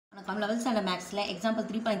11th standard maxல example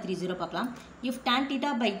 3.30 பார்க்கலாம். If tan theta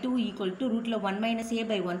by 2 equal to root 1 minus a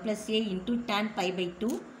by 1 plus a into tan pi by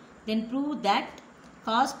 2, then prove that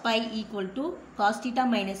cos pi equal to cos theta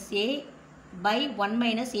minus a by 1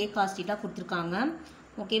 minus a cos theta கொடுத்திருக்காங்க.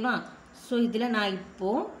 ஓகேவா? So இதில் நான்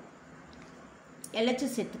இப்போ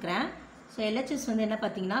LHS எடுத்துக்கிறேன். So LHS வந்து என்ன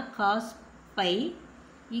பார்த்தீங்கன்னா cos pi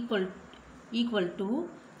equal to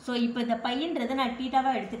so இப்போ இந்த பையன்றதை நான்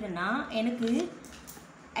தீட்டாவாக எடுத்துட்டேன்னா எனக்கு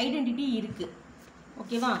ஐடென்டிட்டி இருக்குது.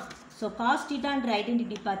 ஓகேவா? ஸோ காஸ் தீட்டான்ற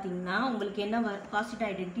ஐடென்டிட்டி பார்த்தீங்கன்னா உங்களுக்கு என்ன cos theta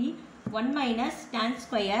identity 1 minus tan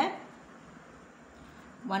square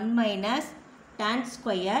 1 minus tan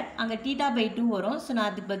square அங்கே தீட்டா பை 2 வரும். ஸோ நான்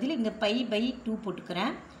அதுக்கு பதில் இங்கே பை பை 2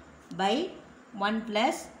 போட்டுக்கிறேன். By 1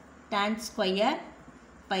 plus tan square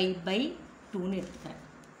by by 2ன்னு எடுத்துக்கிறேன்.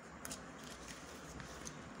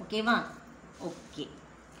 ஓகேவா? ஓகே.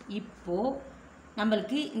 இப்போது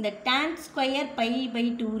நம்மளுக்கு இந்த tan ஸ்கொயர் பை பை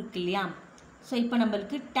 2 இருக்கு இல்லையா? ஸோ இப்போ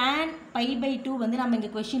நம்மளுக்கு tan பை பை 2 வந்து நம்ம இங்கே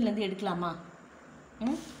கொஷின்லேருந்து எடுக்கலாமா?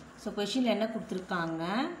 ஸோ கொஷினில் என்ன கொடுத்துருக்காங்க?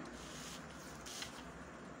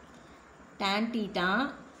 tan theta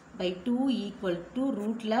by 2 equal to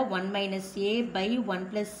ரூட்டில் 1 minus a by 1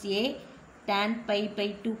 plus a tan pi by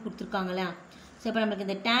 2 கொடுத்துருக்காங்களா? ஸோ இப்போ நம்மளுக்கு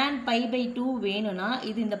இந்த tan pi by 2 வேணும்னா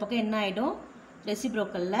இது இந்த பக்கம் என்ன ஆகிடும்?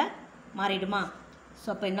 ரெசிப்ரோக்கலில் மாறிடுமா? ஸோ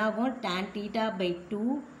அப்போ என்ன ஆகும்? tan theta by 2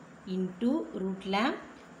 into ரூட்டில்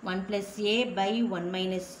 1 plus a by 1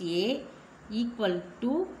 minus a equal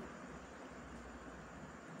to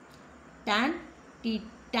tan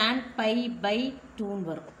pi by 2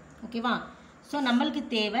 வரும். ஓகேவா? ஸோ நம்மளுக்கு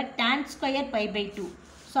தேவை tan square by by 2.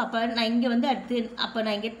 So அப்போ நான் இங்கே வந்து அடுத்து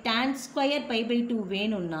நான் இங்கே tan ஸ்கொயர் பை பை 2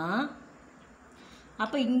 வேணும்னா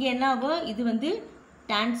அப்போ இங்கே என்ன ஆகும்? இது வந்து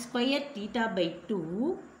tan ஸ்கொயர் தீட்டா பை 2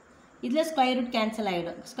 இதில் ஸ்கொயர் ரூட் கேன்சல்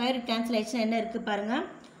ஆகிடும். ஸ்கொயர் ரூட் கேன்சல் ஆகிடுச்சுன்னா என்ன இருக்குது பாருங்கள்?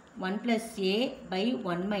 1 ப்ளஸ் ஏ பை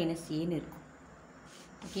 1 மைனஸ் ஏன்னு இருக்கும்.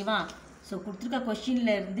 ஓகேவா? ஸோ கொடுத்துருக்க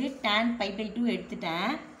கொஷினில் இருந்து tan பை பை 2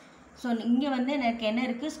 எடுத்துட்டேன். ஸோ இங்கே வந்து எனக்கு என்ன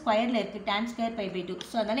இருக்குது? ஸ்கொயரில் இருக்குது tan square by by 2.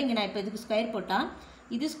 So அதனால் இங்கே நான் இப்போ இதுக்கு ஸ்கொயர் போட்டால்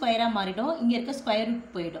இது ஸ்கொயராக மாறிடும். இங்கே இருக்க ஸ்கொயர்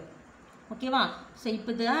ரூட் போயிடும். ஓகேவா? ஸோ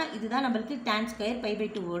இப்போ இதுதான் நம்மளுக்கு tan square by by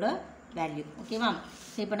 2வோட value. ஓகேவா?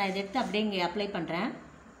 ஸோ இப்போ நான் இதை எடுத்து அப்படியே இங்கே அப்ளை பண்ணுறேன்.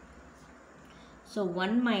 ஸோ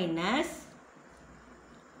 1 மைனஸ்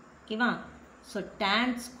ஓகேவா? So tan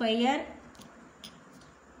square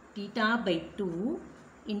theta by 2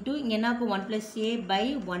 into இங்கே என்னாக்கும்? 1 ப்ளஸ் ஏ பை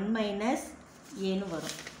 1 மைனஸ் ஏன்னு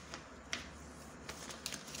வரும்.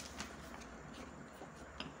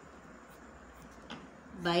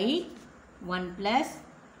 By 1 plus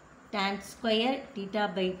tan square theta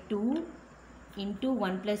by 2 into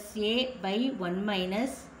 1 plus A by 1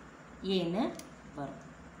 minus ஏன்னு வரும்.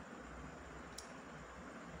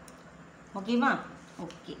 ஓகேவா?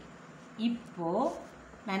 ஓகே. இப்போது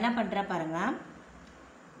நான் என்ன பண்ணுறேன் பாருங்கள்.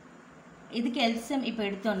 இதுக்கு எல்சிஎம் இப்போ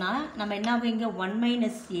எடுத்தோன்னா நம்ம என்ன ஆகும்? இங்கே 1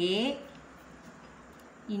 minus A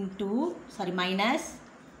into minus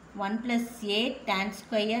 1 plus A tan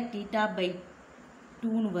square theta by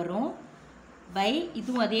 2ன்னு வரும். பை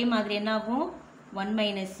இதுவும் அதே மாதிரி என்ன ஆகும்? 1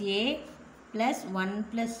 minus A plus 1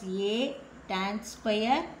 plus A tan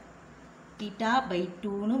square theta by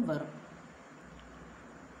 2ன்னு வரும்.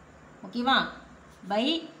 ஓகேவா? பை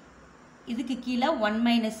இதுக்கு கீழே 1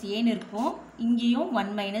 மைனஸ் ஏன்னு இருக்கும். இங்கேயும்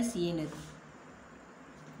 1 மைனஸ் ஏன்னு இருக்கும்.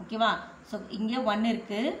 ஓகேவா? ஸோ இங்கே 1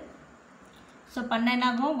 இருக்குது. ஸோ பண்ண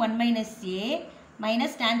என்னாகும்? 1 minus A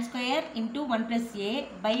minus tan square into 1 plus A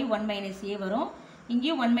by 1 minus ஏ வரும்.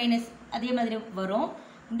 இங்கேயும் 1 மைனஸ் அதே மாதிரி வரும்.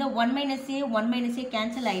 இந்த 1 மைனஸ் ஏ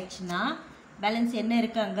கேன்சல் ஆயிடுச்சுன்னா பேலன்ஸ் என்ன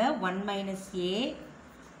இருக்காங்க? 1 minus A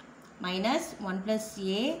minus 1 plus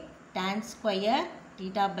A tan square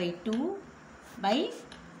theta by 2 by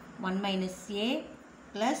 1 minus a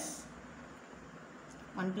plus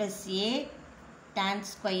 1 plus a tan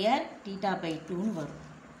square theta by 2 வரும்.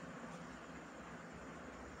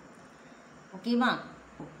 ஓகேவா?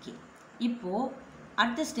 ஓகே. இப்போது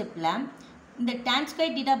அடுத்த ஸ்டெப்பில் இந்த tan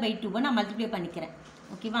square theta by 2 நான் மல்டிப்ளை பண்ணிக்கிறேன்.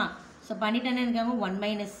 ஓகேவா? ஸோ பண்ணிட்டேன்னு எனக்கு ஆகும் 1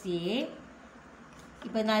 minus a.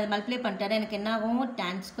 இப்போ நான் இதை மல்டிப்ளை பண்ணிட்டேன். எனக்கு என்ன ஆகும்?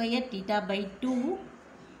 tan square theta by 2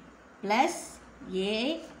 plus a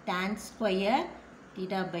tan square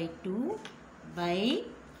theta by 2 by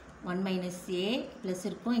 1 minus A plus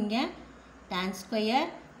இருக்கும். இங்கே tan square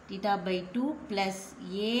theta by 2 plus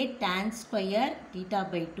A tan square theta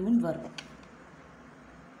by 2ன்னு வரும்.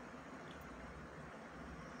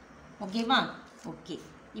 ஓகேவா? ஓகே.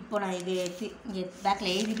 இப்போ நான் இது இங்கே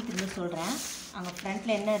பேக்கில் எழுதிட்டு திரும்ப சொல்கிறேன். அங்கே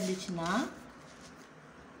ஃப்ரண்ட்டில் என்ன இருந்துச்சுன்னா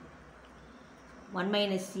 1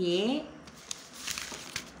 minus A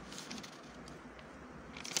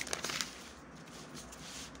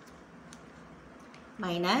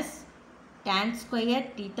minus tan square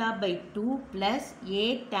theta by 2 plus a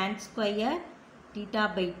tan square theta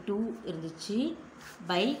by 2 இருந்துச்சு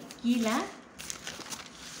by கீழே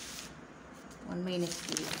 1 minus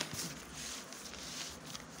a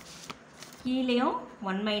கீழேயும்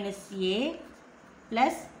 1 minus a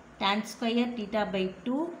plus tan square theta by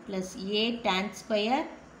 2 plus a tan square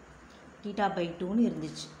theta by 2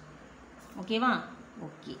 இருந்துச்சு ஓகேவா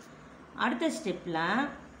ஓகே அடுத்த ஸ்டெப்பில்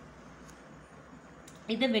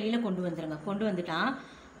இதை வெளியில் கொண்டு வந்துடுங்க கொண்டு வந்துட்டா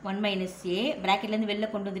 1 minus a ப்ராக்கெட்லேருந்து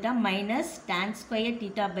வெளியில் கொண்டு வந்துட்டா minus tan square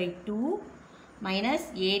theta by 2 minus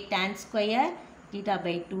a tan square theta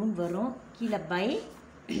by 2 வரும் கீழே by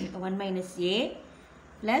 1 minus a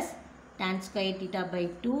plus tan square theta by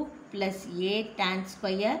 2 plus a tan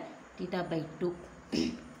square theta by 2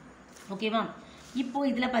 ஓகேவா இப்போ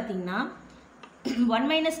இதில் பார்த்தீங்கன்னா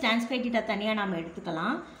 1 minus tan square theta தனியாக நாம்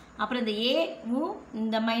எடுத்துக்கலாம் அப்புறம் இந்த ஏவும்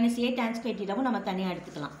இந்த மைனஸ் ஏ tan square thetaவும் நம்ம தனியாக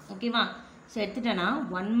எடுத்துக்கலாம் ஓகேவா so எடுத்துட்டேன்னா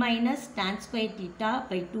 1 minus tan square theta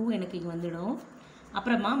by 2 எனக்கு இங்கே வந்துடும்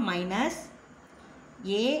அப்புறமா minus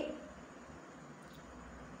A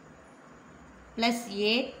plus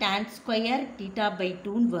A tan square theta by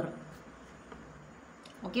 2 வரும்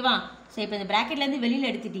ஓகேவா ஸோ இப்போ இந்த ப்ராக்கெட்லேருந்து வெளியில்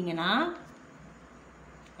எடுத்துட்டிங்கன்னா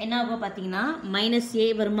என்ன ஆகும் பார்த்தீங்கன்னா மைனஸ் ஏ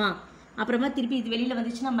வருமா அப்புறமா திருப்பி இது வெளியில்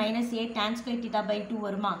வந்துச்சுன்னா minus A tan square theta by 2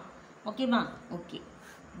 வருமா ஓகேவா ஓகே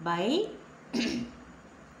பை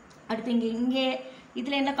அடுத்து இங்கே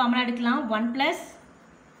இதில் என்ன காமனாக எடுக்கலாம் 1 plus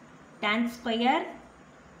tan square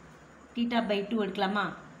theta by 2 எடுக்கலாமா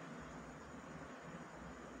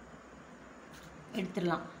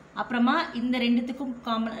எடுத்துடலாம் அப்புறமா இந்த ரெண்டுத்துக்கும்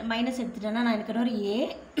காமன் மைனஸ் எடுத்துட்டேன்னா நான் எனக்கு ஒரு ஏ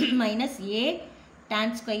minus A tan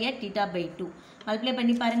square theta by 2 multiply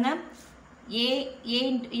பண்ணி பாருங்கள்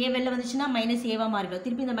ஏ வெளில வந்துச்சுன்னா மைனஸ் ஏவாக மாறிடும்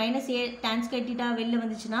திருப்பி இந்த மைனஸ் ஏ tan square theta வெளில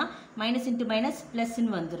வந்துச்சுன்னா மைனஸ் இன்ட்டு மைனஸ்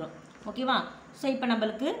ப்ளஸ்ன்னு வந்துடும் ஓகேவா ஸோ இப்போ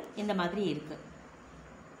நம்மளுக்கு இந்த மாதிரி இருக்குது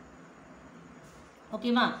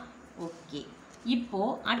ஓகேவா ஓகே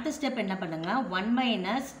இப்போது அடுத்த ஸ்டெப் என்ன பண்ணுங்க 1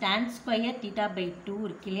 minus tan square theta by 2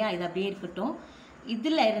 இருக்கு இல்லையா இது அப்படியே இருக்கட்டும்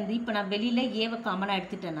இதில் இருந்து இப்போ நான் வெளியில் ஏவை காமனாக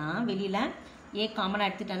எடுத்துட்டேன்னா வெளியில் ஏ காமனாக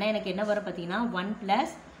எடுத்துட்டேன்னா எனக்கு என்ன வரும் பார்த்தீங்கன்னா 1 plus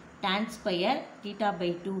tan square theta by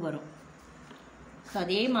 2 வரும் ஸோ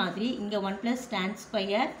அதே மாதிரி இங்கே 1 plus tan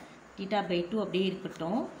square theta by 2 அப்படியே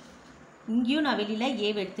இருக்கட்டும் இங்கேயும் நான் வெளியில்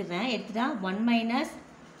ஏவை எடுத்துட்டா 1 minus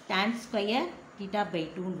tan square theta by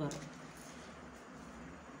 2 வரும்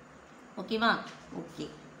ஓகேவா ஓகே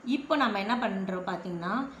இப்போ நம்ம என்ன பண்ணுறோம்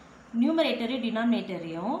பார்த்தீங்கன்னா நியூமரேட்டரையும்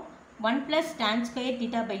டினாமினேட்டரையும் 1 plus tan square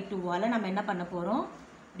theta by 2 நம்ம என்ன பண்ண போகிறோம்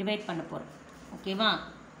டிவைட் பண்ண போகிறோம் ஓகேவா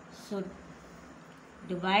so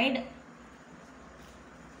divide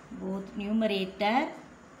both numerator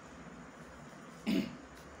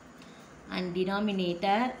and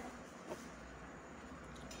denominator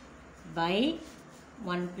by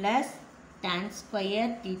 1 plus tan square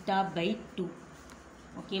theta by 2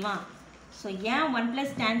 ஓகேவா ஸோ ஏன் 1 plus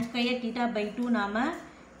tan square theta by 2 நாம்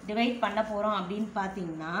டிவைட் பண்ண போகிறோம் அப்படின்னு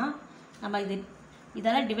பார்த்தீங்கன்னா நம்ம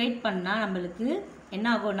இதெல்லாம் டிவைட் பண்ணால் நம்மளுக்கு என்ன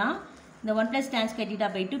ஆகும்னா இந்த 1 plus tan square theta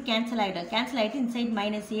by 2 cancel ஆகிட்டு இன்சைட்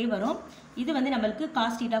மைனஸ் ஏ வரும் இது வந்து நம்மளுக்கு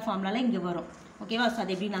காஸ் தீட்டா ஃபார்முலாவில் இங்கே வரும் ஓகேவா ஸோ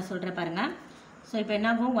அது எப்படி நான் சொல்கிறேன் பாருங்கள் ஸோ இப்போ என்ன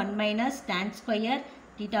ஆகும் 1 minus tan square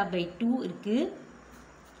theta by 2 இருக்குது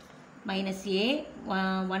minus A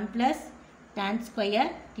 1 plus tan square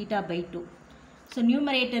theta by 2 so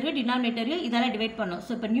நியூமரேட்டரும் டினாமினேட்டரையும் இதெல்லாம் டிவைட் பண்ணோம்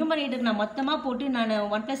ஸோ இப்போ நியூமரேட்டர் நான் மொத்தமாக போட்டு நான்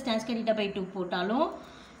 1 plus tan square theta by 2 போட்டாலும்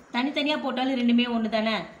தனித்தனியாக போட்டாலும் ரெண்டுமே ஒன்று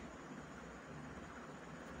தானே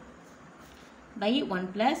by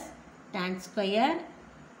 1 plus tan square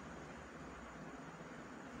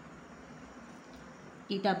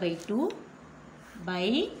theta by 2 by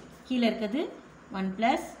கீழே இருக்குது 1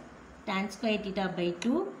 plus tan square theta by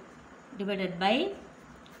 2 divided by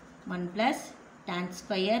 1 plus tan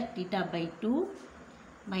square theta by 2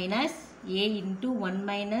 minus a into 1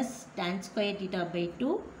 minus tan square theta by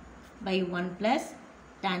 2 by 1 plus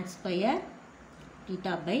tan square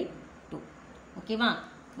theta by 2 ஓகேவா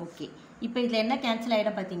okay இப்போ இதில் என்ன cancel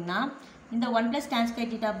ஆகிடும் பார்த்தீங்கன்னா இந்த 1 plus tan square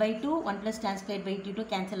theta by 2 1 plus tan square by 2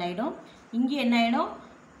 cancel ஆகிடும் இங்கே என்ன ஆகிடும்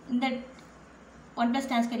இந்த 1 plus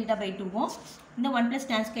tan square theta by 2வும் இந்த 1 plus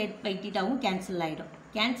tan square by thetaவும்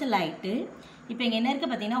cancel ஆகிட்டு இப்போ இங்கே என்ன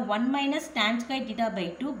இருக்குது பார்த்தீங்கன்னா 1 minus tan square theta by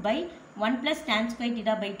 2 by 1 plus tan square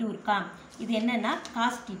theta by 2 இருக்கா இது என்னென்னா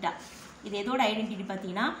cos theta இது எதோட ஐடென்டிட்டி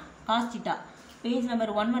பார்த்தீங்கன்னா cos theta page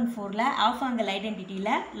number 114ல of angle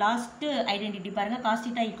ஐடென்டிட்டியில் last identity பாருங்கள் cos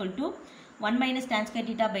theta equal to 1 minus tan square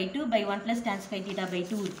theta by 2 by 1 plus tan square theta by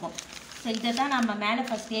 2 இருக்கும் so இதை தான் நம்ம மேலே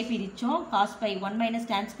ஃபஸ்ட்டே பிரித்தோம் cos by 1 minus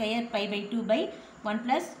tan square pi by 2 by 1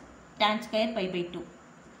 plus tan square pi by 2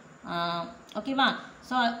 ஓகேவா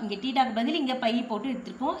so இங்கே தீட்டாக்கு பதில் இங்கே பை போட்டு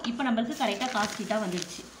எடுத்துருக்கோம். இப்போ நம்மளுக்கு கரெக்டாக காஸ் தீட்டா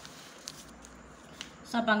வந்துடுச்சு.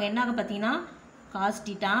 ஸோ அப்போ அங்கே என்ன ஆகும் பார்த்தீங்கன்னா காஸ்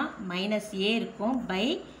தீட்டா மைனஸ் ஏ இருக்கும் பை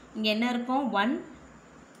இங்கே என்ன இருக்கும் 1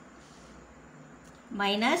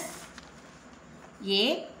 மைனஸ் ஏ.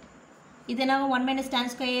 இது என்ன 1 minus tan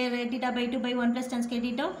square theta by 2 by 1 plus tan square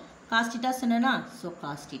theta cos theta சொன்னா. So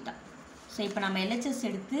cos theta. ஸோ இப்போ நம்ம எல்ஹெச்எஸ்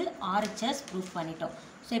எடுத்து ஆர்ஹெச்எஸ் ப்ரூஃப் பண்ணிட்டோம்.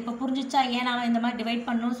 ஸோ இப்போ புரிஞ்சிச்சா ஏன் நான் இந்த மாதிரி டிவைட்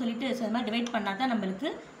பண்ணணும்னு சொல்லிட்டு. ஸோ இந்த மாதிரி டிவைட் பண்ணால் தான் நம்மளுக்கு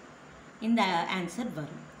இந்த ஆன்சர்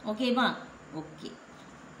வரும். ஓகேவா? ஓகே.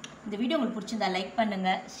 இந்த வீடியோ உங்களுக்கு பிடிச்சிருந்தா லைக்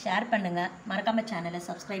பண்ணுங்கள், ஷேர் பண்ணுங்கள், மறக்காமல் சேனலை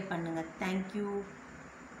சப்ஸ்கிரைப் பண்ணுங்கள். தேங்க்யூ.